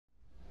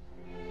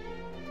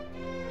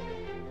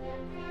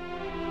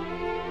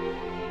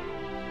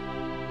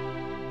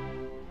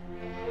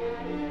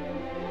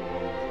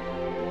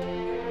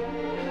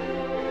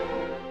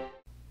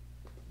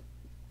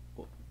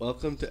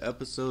welcome to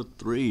episode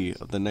 3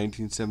 of the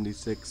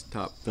 1976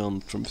 top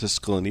films from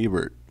Siskel and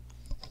Ebert.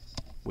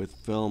 With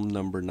film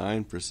number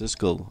 9 for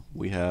Siskel,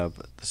 we have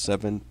The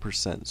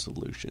 7%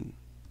 Solution.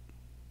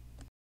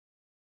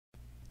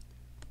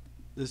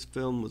 This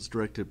film was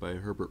directed by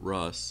Herbert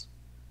Ross.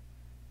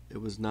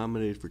 It was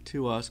nominated for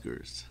 2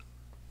 Oscars.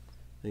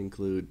 They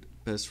include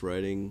Best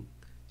Writing,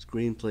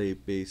 Screenplay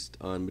based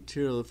on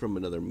material from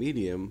another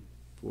medium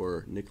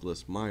for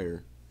Nicholas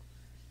Meyer,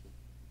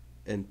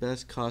 and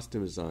Best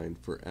Costume Design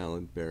for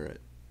Alan Barrett.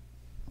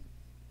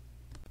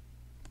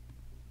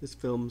 This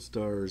film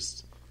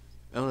stars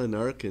Alan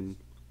Arkin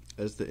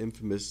as the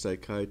infamous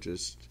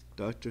psychiatrist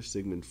Dr.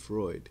 Sigmund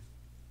Freud.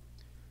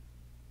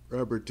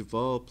 Robert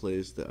Duvall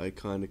plays the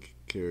iconic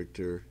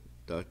character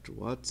Dr.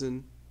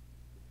 Watson.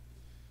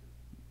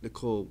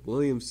 Nicole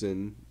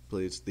Williamson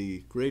plays the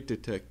great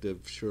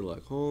detective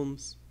Sherlock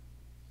Holmes.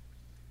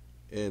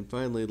 And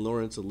finally,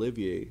 Laurence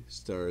Olivier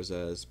stars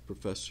as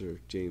Professor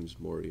James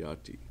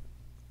Moriarty.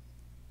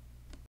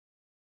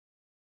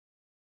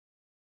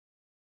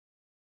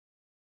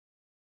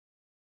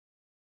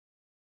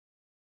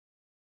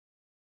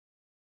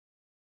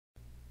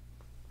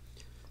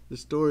 The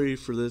story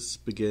for this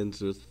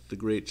begins with the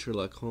great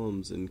Sherlock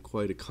Holmes in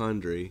quite a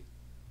quandary.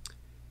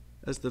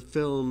 As the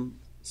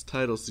film's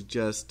title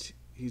suggests,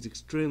 he's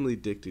extremely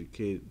addicted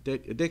to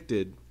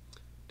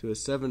a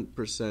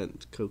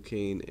 7%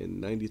 cocaine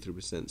and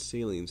 93%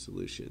 saline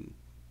solution.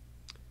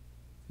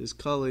 His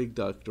colleague,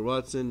 Dr.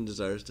 Watson,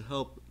 desires to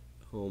help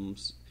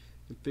Holmes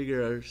and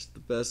figure out the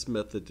best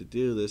method to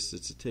do this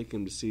is to take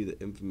him to see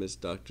the infamous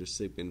Dr.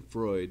 Sigmund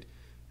Freud,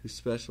 who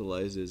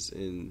specializes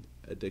in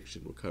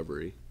addiction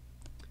recovery.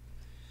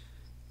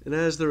 And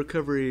as the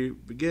recovery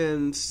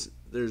begins,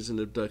 there's an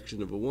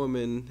abduction of a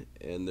woman,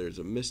 and there's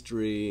a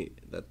mystery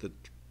that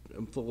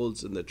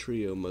unfolds and the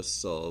trio must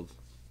solve.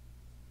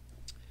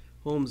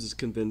 Holmes is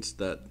convinced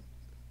that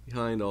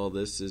behind all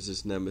this is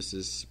his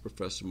nemesis,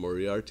 Professor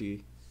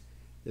Moriarty,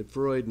 and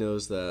Freud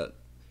knows that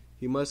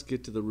he must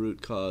get to the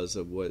root cause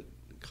of what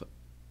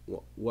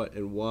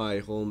and why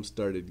Holmes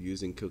started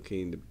using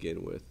cocaine to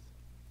begin with.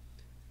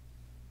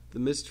 The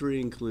mystery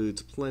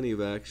includes plenty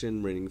of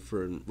action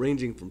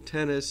ranging from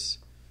tennis,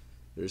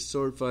 there's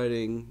sword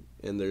fighting,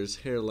 and there's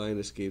hairline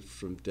escapes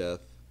from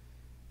death,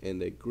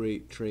 and a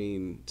great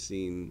train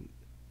scene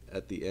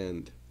at the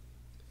end.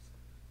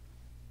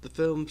 The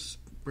film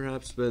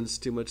perhaps spends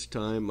too much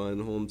time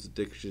on Holmes'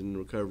 addiction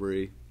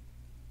recovery,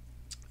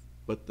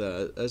 but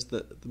as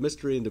the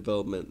mystery and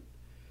development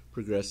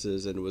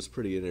progresses, and it was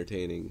pretty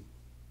entertaining.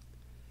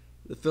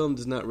 The film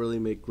does not really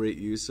make great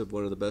use of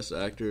one of the best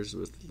actors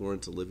with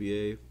Laurence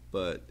Olivier,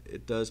 but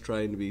it does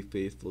try to be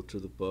faithful to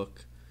the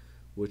book,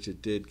 which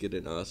it did get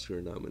an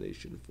Oscar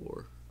nomination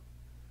for.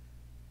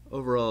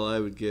 Overall, I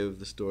would give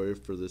the story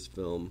for this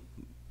film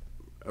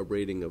a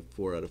rating of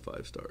 4 out of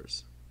 5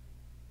 stars.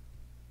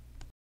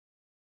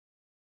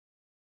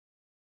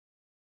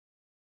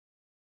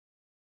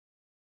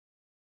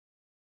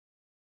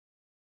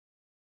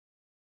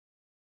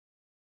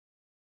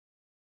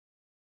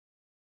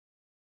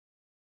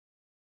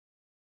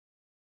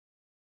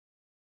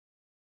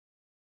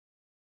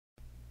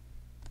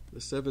 The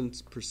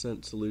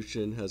 7%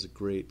 Solution has a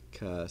great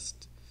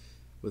cast,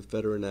 with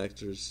veteran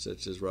actors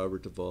such as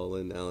Robert Duvall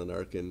and Alan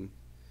Arkin.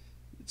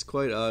 It's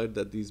quite odd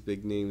that these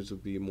big names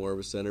would be more of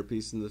a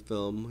centerpiece in the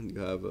film when you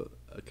have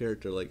a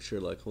character like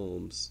Sherlock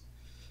Holmes.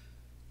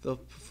 The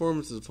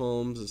performance of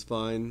Holmes is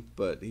fine,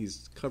 but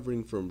he's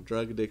covering from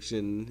drug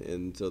addiction,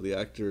 and so the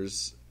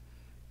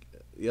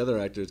other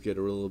actors get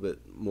a little bit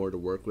more to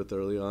work with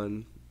early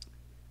on.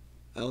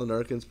 Alan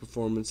Arkin's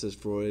performance as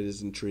Freud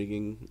is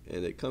intriguing,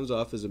 and it comes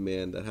off as a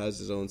man that has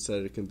his own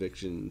set of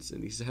convictions,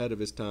 and he's ahead of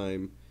his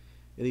time,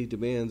 and he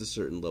demands a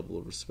certain level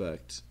of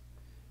respect.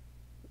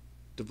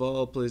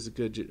 Duvall does a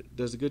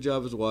good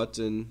job as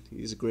Watson.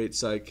 He's a great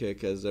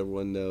sidekick, as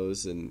everyone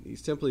knows, and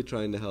he's simply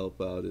trying to help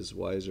out his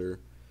wiser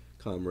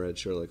comrade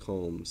Sherlock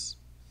Holmes.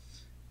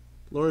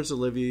 Laurence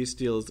Olivier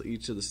steals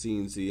each of the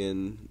scenes he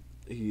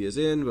is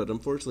in, but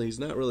unfortunately he's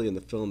not really in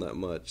the film that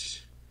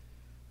much.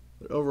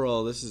 But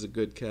overall, this is a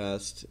good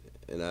cast,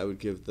 and I would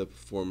give the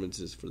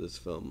performances for this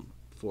film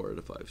 4 out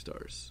of 5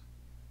 stars.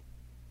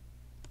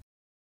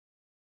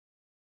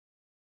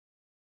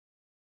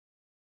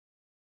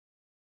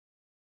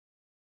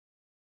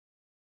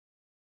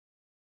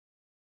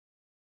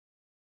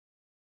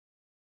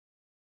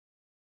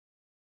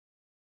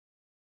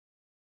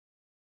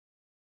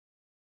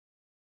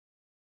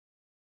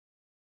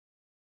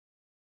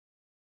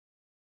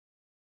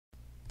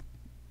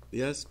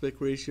 The aspect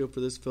ratio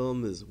for this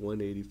film is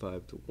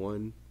 185 to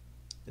 1,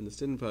 and the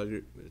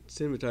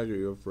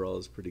cinematography overall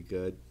is pretty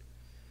good.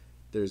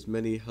 There's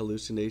many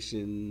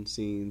hallucination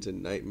scenes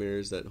and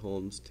nightmares that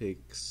Holmes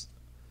takes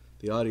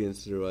the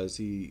audience through as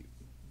he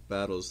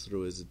battles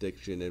through his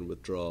addiction and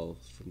withdrawal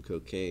from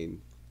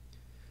cocaine.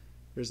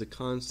 There's a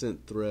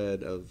constant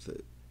thread of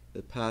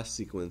the past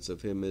sequence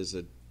of him as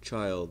a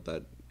child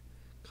that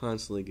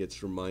constantly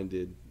gets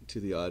reminded to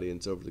the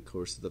audience over the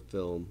course of the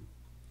film.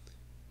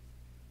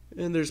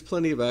 And there's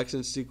plenty of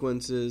action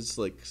sequences,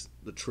 like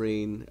the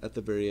train at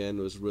the very end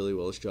was really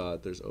well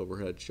shot. There's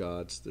overhead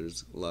shots,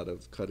 there's a lot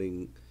of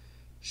cutting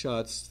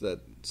shots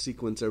that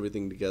sequence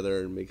everything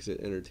together and makes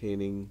it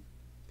entertaining.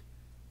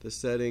 The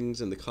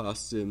settings and the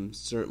costumes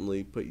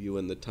certainly put you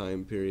in the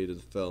time period of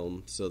the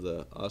film, so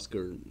the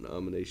Oscar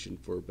nomination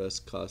for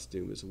Best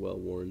Costume is well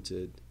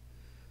warranted.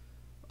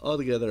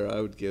 Altogether,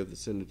 I would give the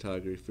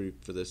cinematography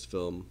for this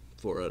film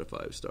 4 out of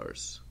 5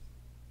 stars.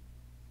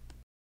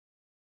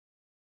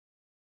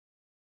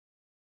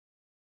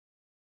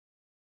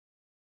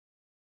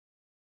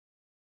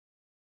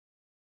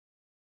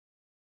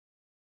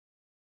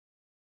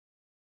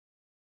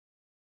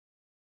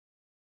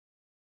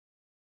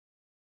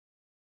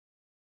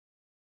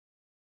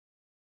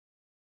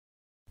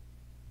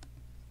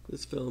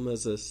 This film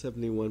has a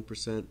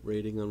 71%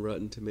 rating on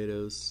Rotten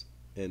Tomatoes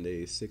and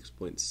a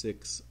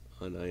 6.6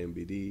 on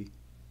IMDb.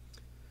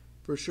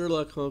 For a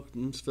Sherlock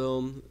Holmes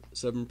film,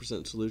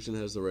 7% Solution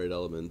has the right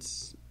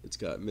elements. It's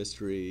got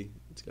mystery,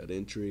 it's got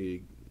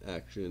intrigue,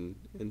 action,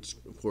 and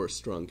of course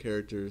strong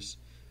characters.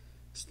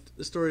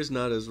 The story is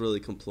not as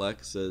really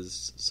complex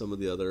as some of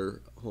the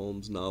other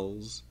Holmes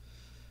novels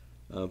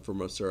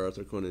from Sir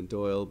Arthur Conan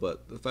Doyle,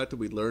 but the fact that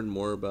we learn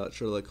more about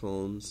Sherlock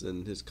Holmes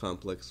and his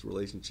complex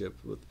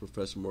relationship with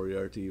Professor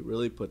Moriarty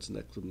really puts an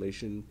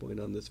exclamation point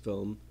on this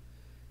film.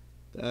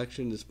 The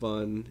action is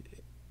fun,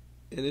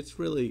 and it's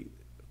really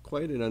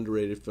quite an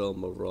underrated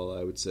film overall,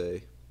 I would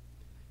say.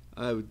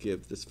 I would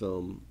give this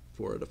film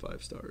 4 out of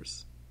 5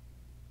 stars.